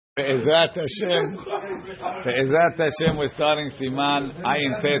Be'ezrat Hashem, we're starting Siman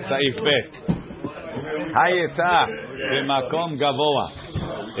Ayin Tet Saif Bet. Hayeta b'makom gavoa.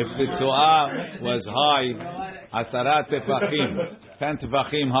 If the tzuah was high, 10 tefachim, 10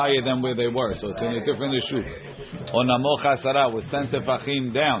 tefachim higher than where they were, so it's in a different issue. Or namoch 10 was 10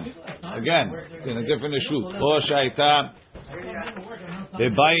 tefachim down. Again, it's in a different issue. Or shaita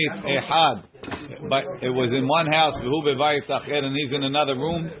bebayit ehad. But it was in one house, and he's in another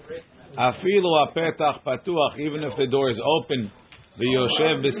room. Afilu apetach patuach, even if the door is open,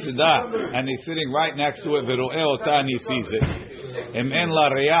 v'yoshev b'sidah, and he's sitting right next to it, v'ro'eh ota, and he sees it. Im en la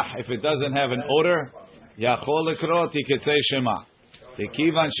reyach, if it doesn't have an odor, yachol lekrot yiketzei shema.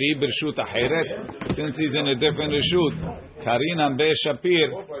 Tekivan shehi b'rshut acheret, since he's in a different reshut, karinam be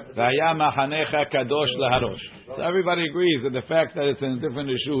shapir, raya machanecha kadosh laharosh. So everybody agrees that the fact that it's in a different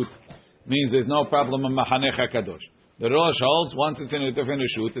reshut means there's no problem in Machanech HaKadosh. The Rosh holds once it's in a different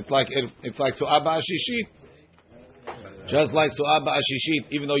reshut, it's like Su'ah Ba'ashishit. Just like Su'ah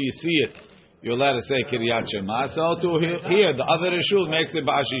Ba'ashishit, even though you see it, you're allowed to say Kiryat Shema. So to here, the other reshut makes it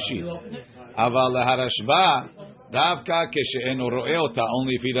Ba'ashishit. Aval leharashba davka keshe'enu ro'eh ota,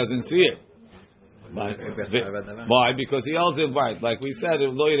 only if he doesn't see it. Why? Because he holds it right. Like we said,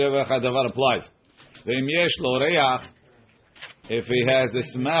 if lo yireh davar applies. Ve'im yesh lo reach, if he has a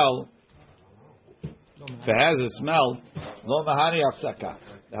smell. If it has a smell, lo mahani hafsaka.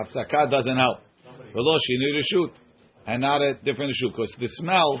 The hafsaka doesn't help. V'lo shini reshut, and not a different reshut, because the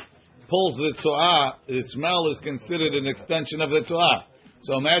smell pulls the tzuah. The smell is considered an extension of the tzuah.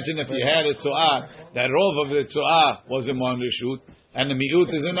 So imagine if you had a tzuah, that rov of the tzuah was in one reshut, and the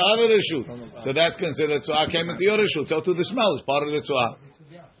miut is in the other reshut. So that's considered tzuah came into your reshut. So to the smell is part of the tzuah.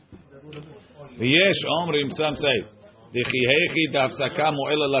 V'yesh omrim, some say. And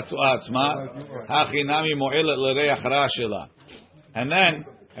then,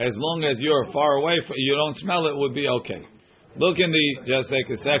 as long as you're far away, you don't smell it, would be okay. Look in the, just take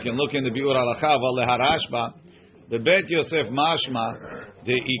a second, look in the Biur Halacha, the Bet Yosef Mashma,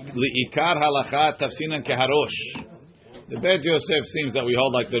 the Ikar Halacha Tafsinan Keharosh. The Bet Yosef seems that we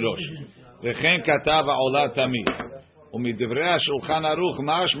hold like the Rosh. V'chen katav ha'olah tamid. U'midivrei HaShulchan Aruch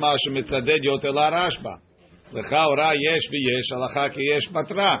Mashma shemetzaded yoter la'Rashba. L'chaora yesh v'yesh halacha ki yesh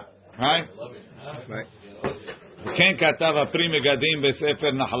patra, right? V'chen katav apri megadim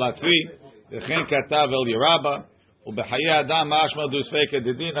b'sefer Nahalat Tzvi, v'chen katav el Yerabba, u'b'chayei adam mashma dusfei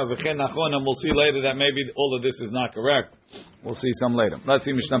kedidina, v'chen nachon, and we'll see later that maybe all of this is not correct. We'll see some later. Let's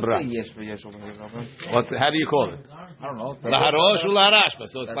see Mishnah Berurah. How do you call it? I don't know. Laharosh u'laharashba.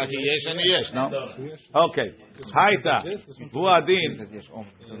 So it's like a yesh and a yesh, no? Okay. Haita vu'adin.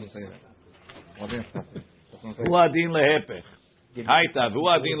 Vu'adin lehepech. Haita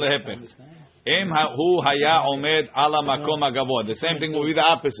vu'adin lehepech. Em hu haya omed ala makom hagavoa. The same thing will be the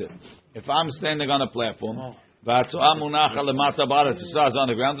opposite. If I'm standing on a platform, v'atzuah munacha lemata ba'aretz, the tzuah is on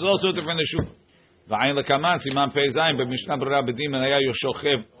the ground, there's also a different issue. V'ayin lekaman siman pei zayin b'mishnah berurah b'dimen haya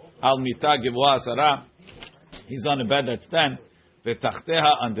yoshochev al mita gavoa asara. He's on a bed that's 10.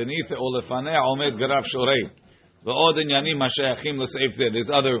 V'tachteha underneath it or lefanea omed garav shorei. V'od inyanim hashayachim l'seif zeh. There's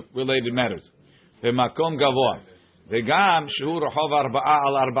other related matters. V'makom gavoa. V'gam shehu rochov arba'a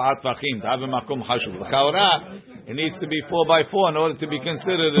al arba'a tvachim. That v'makom chashuv. L'chaora, it needs to be 4 by 4 in order to be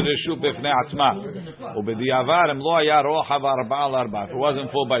considered a reshut b'fnei atzma. U'b'di'avar em lo haya rochav arba'a al arba'a. If it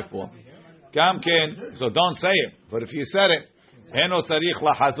wasn't 4 by 4. Gam ken, so don't say it. But if you said it, eno tzarich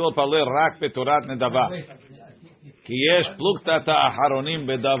lahazot palil rak b'torat nedava. Ki yesh pluktat ha'acharonim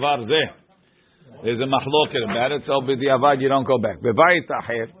b'davar zeh. There's a mahloket about it, so b'di'avad you don't go back. B'bayit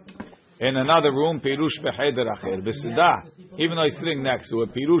acher, in another room, pirush b'cheder acher. B'sidah, even though he's sitting next to it,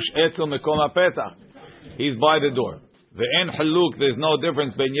 pirush etzel mekom ha'petach. He's by the door. Ve'en haluk, there's no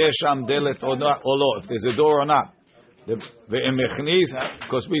difference ben yesham delet or lo, if there's a door or not. Ve'en mechnis,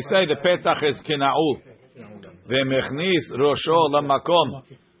 because we say the petach is kina'ul. Ve'en mechnis rosho lamakom.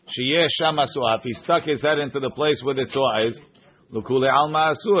 If he stuck his head into the place where the tzuah is, lukule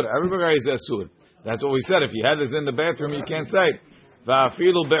alma asur. Everybody is asur. That's what we said. If your head is in the bathroom, you can't say.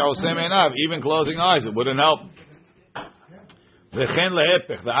 Va'afilu be'osem einav. Even closing eyes, it wouldn't help. V'chen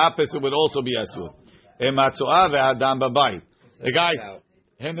lehepech. The opposite would also be asur. Ema tzuah ve'adam b'bayit. The guy's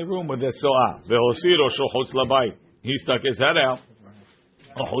in the room with the tzuah. Ve'osiro shochutz labayit. He stuck his head out.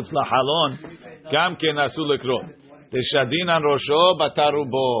 Ochutz lahalon. Gam ken asur lekrot. Shadinan rosho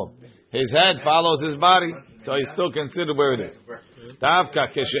batarubo. His head follows his body, so he's still considered where it is. Tavka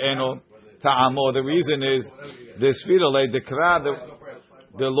keshe'eno ta'amo. The reason is this fidole dekra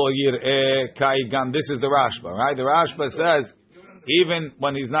the loyir kaigam. This is the Rashba, right? The Rashba says even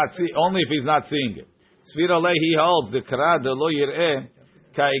when he's not only if he's not seeing it. Sfirole he holds the kra the loyir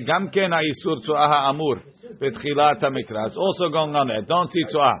Gam ken ha'isur tzu'ah ha'amur betchilat ha'mikra. It's also going on there. Don't see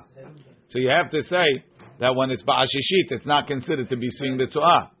tzu'ah. So you have to say that when it's ba'ashishit, it's not considered to be seeing the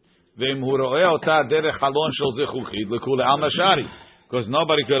tzu'ah. Ve'im hu ro'eh ota derech halon shel zechuchid l'kule al mashari. Because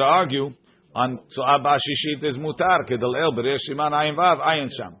nobody could argue on tzu'ah ba'ashishit is mutar. Kedal el b'resh siman ayin vav ayin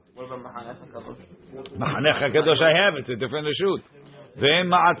sham. Machanech HaKadosh, I have it. It's a different reshut. Ve'en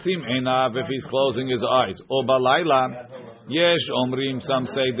ma'atzim einav if he's closing his eyes. O balayla yesh omrim. Some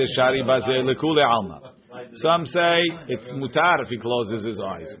say deshari bazeh lekule alma. Some say it's mutar if he closes his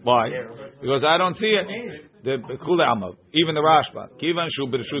eyes. Why? Because I don't see it. The kule alma, even the Rashba. Kivan shu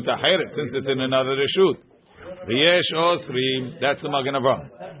b'reshut acheret, since it's in another reshut. V'yesh osrim. That's the Magen Avraham.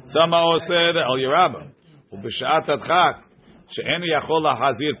 Some oseh el yerabah. U'b'shat adchak. She'enu yachol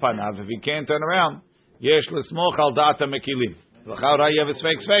lahazir panav. If he can't turn around, yesh l'smoch al data mekilim. L'chaura yev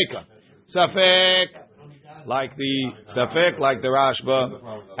sfeik sfeika. Safek like the Rashba,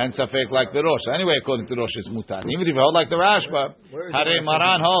 and safek like the Rosh. Anyway, according to Rosh, it's mutar. Even if you hold like the Rashba, Hare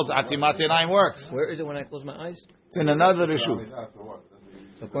Maran holds Atzimat Yinayim works. Where is it when I close my eyes? It's in another issue.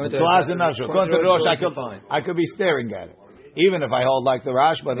 According to Rosh, I could be staring at it. Even if I hold like the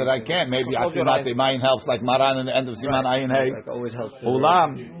Rashba, that I can't. Maybe Atzimat Yinayim helps, like Maran in the end of Siman Ayin Hey. Always helps.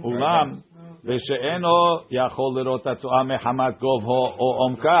 Ulam. V'she'eno yachol lirot hatzu'ah mehamat govho o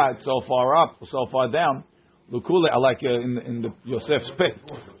omka. It's so far up, so far down. Lukule, I like in the Yosef's pit.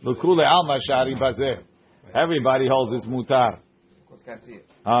 Lukule alma shari bazeh. Everybody holds his mutar. Can't see it.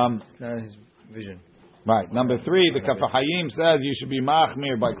 It's not in his vision. Right. Number 3, the Kaf HaChaim says you should be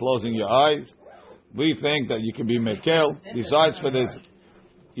machmir by closing your eyes. We think that you can be mekel. Besides for this,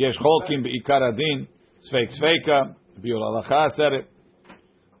 yesh cholkim be'ikar adin, sfeik sfeika. Biur Halacha said it.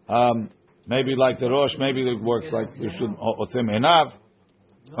 Maybe like the Rosh, maybe it works like you should otzim enav.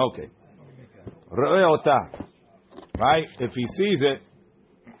 Okay. Ro'eh ota. Right? If he sees it,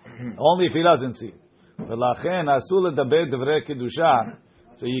 only if he doesn't see it. V'lachen asul ledaber divrei kedusha.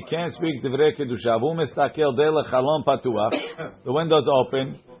 So you can't speak divrei kedusha. V'hu mistakel derech halon patuach. The window's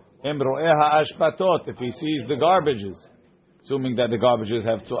open. Im ro'eh ha'ashpatot. If he sees the garbages, assuming that the garbages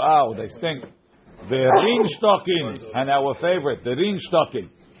have tu'ah or they stink. Ve'rin shtokin. And our favorite, the rin shtokin.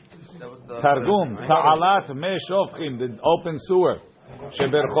 Targum, ta'alat me shofchim, the open sewer.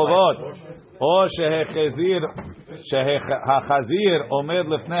 Sheberchovot, or shehechazir omed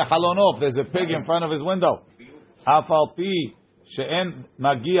lefnei halonov. There's a pig in front of his window. Afal pi she'en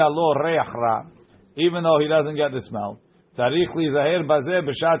magia lo reach ra, even though he doesn't get the smell. Tzarich lizaher bazeh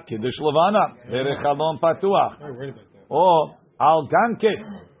b'shat kiddush levana derech halon patuach. Or al gankis.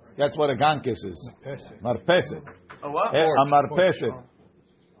 That's what a gankis is. Marpeset. A marpeset.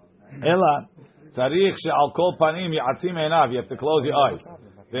 Ela. Tzarich she'al kol panim ya'atzim einav. You have to close your eyes.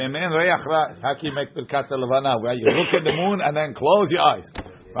 Ve'emen reach ra. How can you make birkat levana? Where you look at the moon and then close your eyes,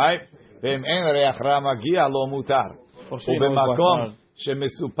 right? Ve'emen reach ra magia lo mutar. U'bemakom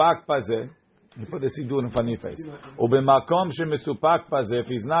shemesupak pazeh. You put the sidur in funny face. U'bemakom shemesupak pazeh. If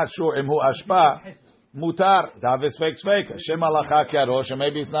he's not sure imhu ashpa, mutar. Davis fake fake. Shem alacha kiarosh.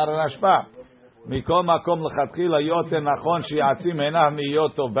 Maybe it's not an ashpa. Mikol makom lechatchila yoter nachon she'atzim einav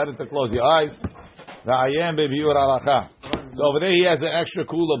miyot tov. Better to close your eyes. V'ayem bebiur halacha. So over there he has an extra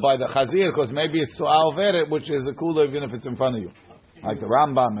cooler by the chazir because maybe it's su'al veret, which is a cooler even if it's in front of you, like the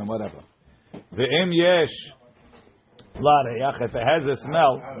Rambam and whatever. Ve'im yesh la reach, if it has a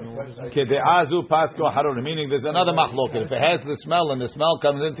smell, kede'azu pasko harun, meaning there's another machloket. If it has the smell and the smell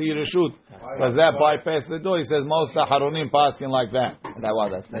comes into your reshut, does that bypass the door? He says most harunim paskin like that.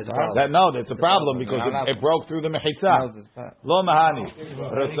 That's a problem. That's a problem because it broke through the mechitza. Lo mahani.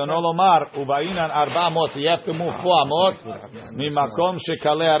 Retzono lomar ubainan arba amot. So you have to move 4 amot mimakom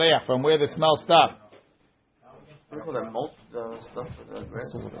shekale areach, from where the smell stopped.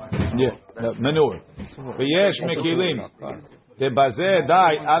 Yeah, the manure. V'yesh mekilim. Tebazeh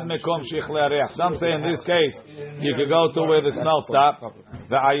dai ad mekom shechle areach. Some say in this case you could go to where the smell stopped.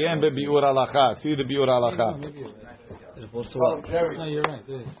 V'ayem bebiur halacha. See the biur halacha. No, you're right.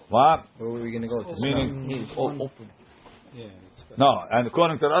 What? Where were we going to go? Meaning he's all open. Yeah. No, and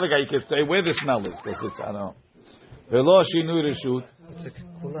according to the other guy, you can say where the smell is because it's, I don't know. V'lo shinu reshut. It's a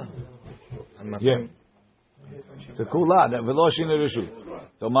kula. Yeah. It's a kula. V'lo shinu reshut.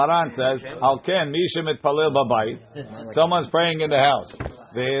 So Maran says, "Al ken mishem et palel babayit." Someone's praying in the house.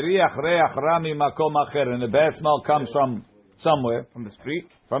 Ve'eriach reach rami makom acher, and the bad smell comes from somewhere. From the street.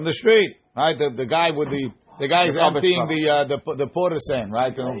 From the street, right? The guy with the guy's emptying the porter sand,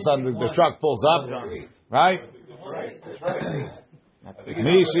 right? And all of a sudden the truck pulls up, right?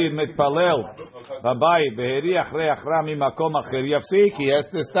 Mishi mitpalel babayit ve'eriach reach rami makom acher yafsik. He has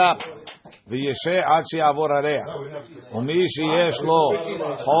to stop. וישע עד שיעבור הריח. ומי שיש לו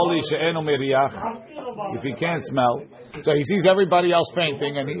חולי שאינו מריח, if he can't smell, so he sees everybody else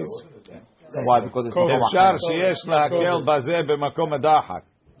fainting and he's... Why? Because it's אפשר שיש להקל בזה במקום הדחק.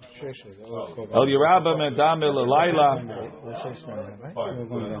 El Yerabba medam el Laila.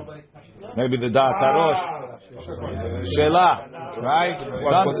 Maybe the Da'at Harosh. Shelah, right?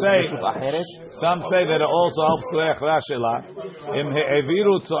 Some say that it also helps Le'echra Shelah. Im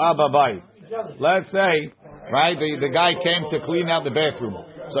he'eviru tzu'ah babayit. Let's say, right, the guy came to clean out the bathroom.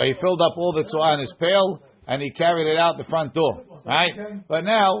 So he filled up all the tzu'ah in his pail and he carried it out the front door, right? But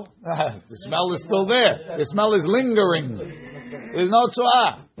now, the smell is still there. The smell is lingering. There's no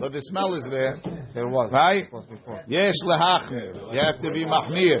tzu'ah, but the smell is there. There was. Right? It was before. Yesh lehachmir. You have to be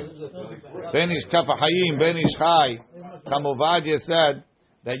mahmir. Ben ish kafahayim, ben ish chai. Chamovadia said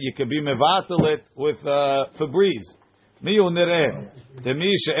that you could be mevatel it with Febreze. Miu nireh.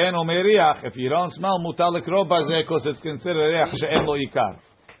 Temi she'eno meriach. If you don't smell, mutar lekro bazeh, because it's considered reach she'en lo yikar.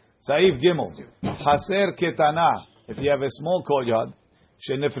 Saif Gimel. Haser ketana. If you have a small courtyard,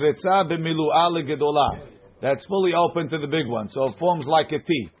 she'nefretza b'milu'ah legedolah. That's fully open to the big one, so it forms like a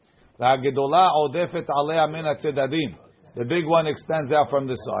T. The big one extends out from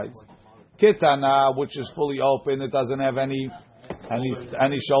the sides. Kitana, which is fully open, it doesn't have any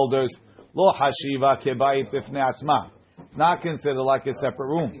shoulders. Lo hashiva kebayit b'fnei atzma. It's not considered like a separate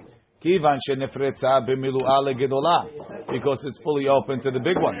room. Kivan shenifretza b'milu'ah legedolah, because it's fully open to the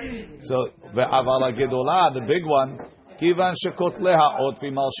big one. So ve'avala gedolah, the big one. Since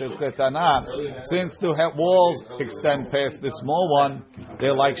the walls extend past the small one,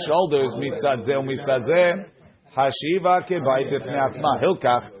 they're like shoulders. Mitzadzeh u'mitzadzeh. Hashiva kebayit b'fnei atzma.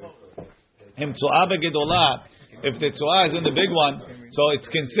 Hilkach. Im tzu'ah begedolah. If the tzu'ah is in the big one, so it's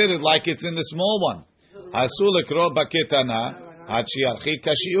considered like it's in the small one. Asur lekro b'ketana ad shi'archik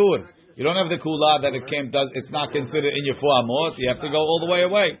kashiur. You don't have the kula that it came. It's not considered in your 4 amot. You have to go all the way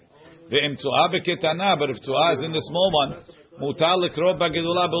away. But if tzu'ah is in the small one, mutar lekrot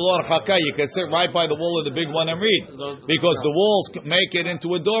b'gedolah below archaka. You can sit right by the wall of the big one and read, because the walls make it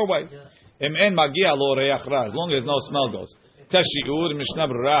into a doorway. Im en magia lo reach ra, as long as no smell goes. Kashiur mishnah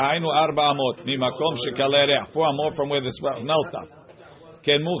brura hainu 4 amot mimakom shekale reach, 4 amot from where the smell stops.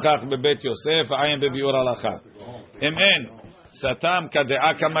 Ken muchach bebet Yosef ayin bebiur halacha. Im en satam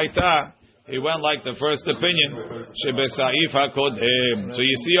kade'a kamaita. He went like the first opinion. So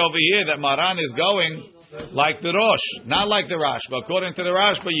you see over here that Maran is going like the Rosh, not like the Rash. But according to the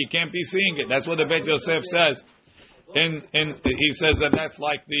Rash, but you can't be seeing it. That's what the Bet Yosef says. He says that that's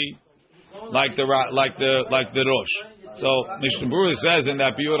like the Rosh. So Mishnah Berurah says in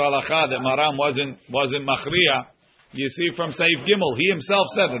that Biur Halacha that Maran wasn't Machriya. You see from Saif Gimel, he himself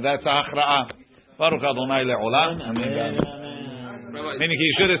said that that's a Achra'ah. Baruch Adonai le'olam. Meaning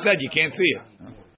he should have said you can't see it.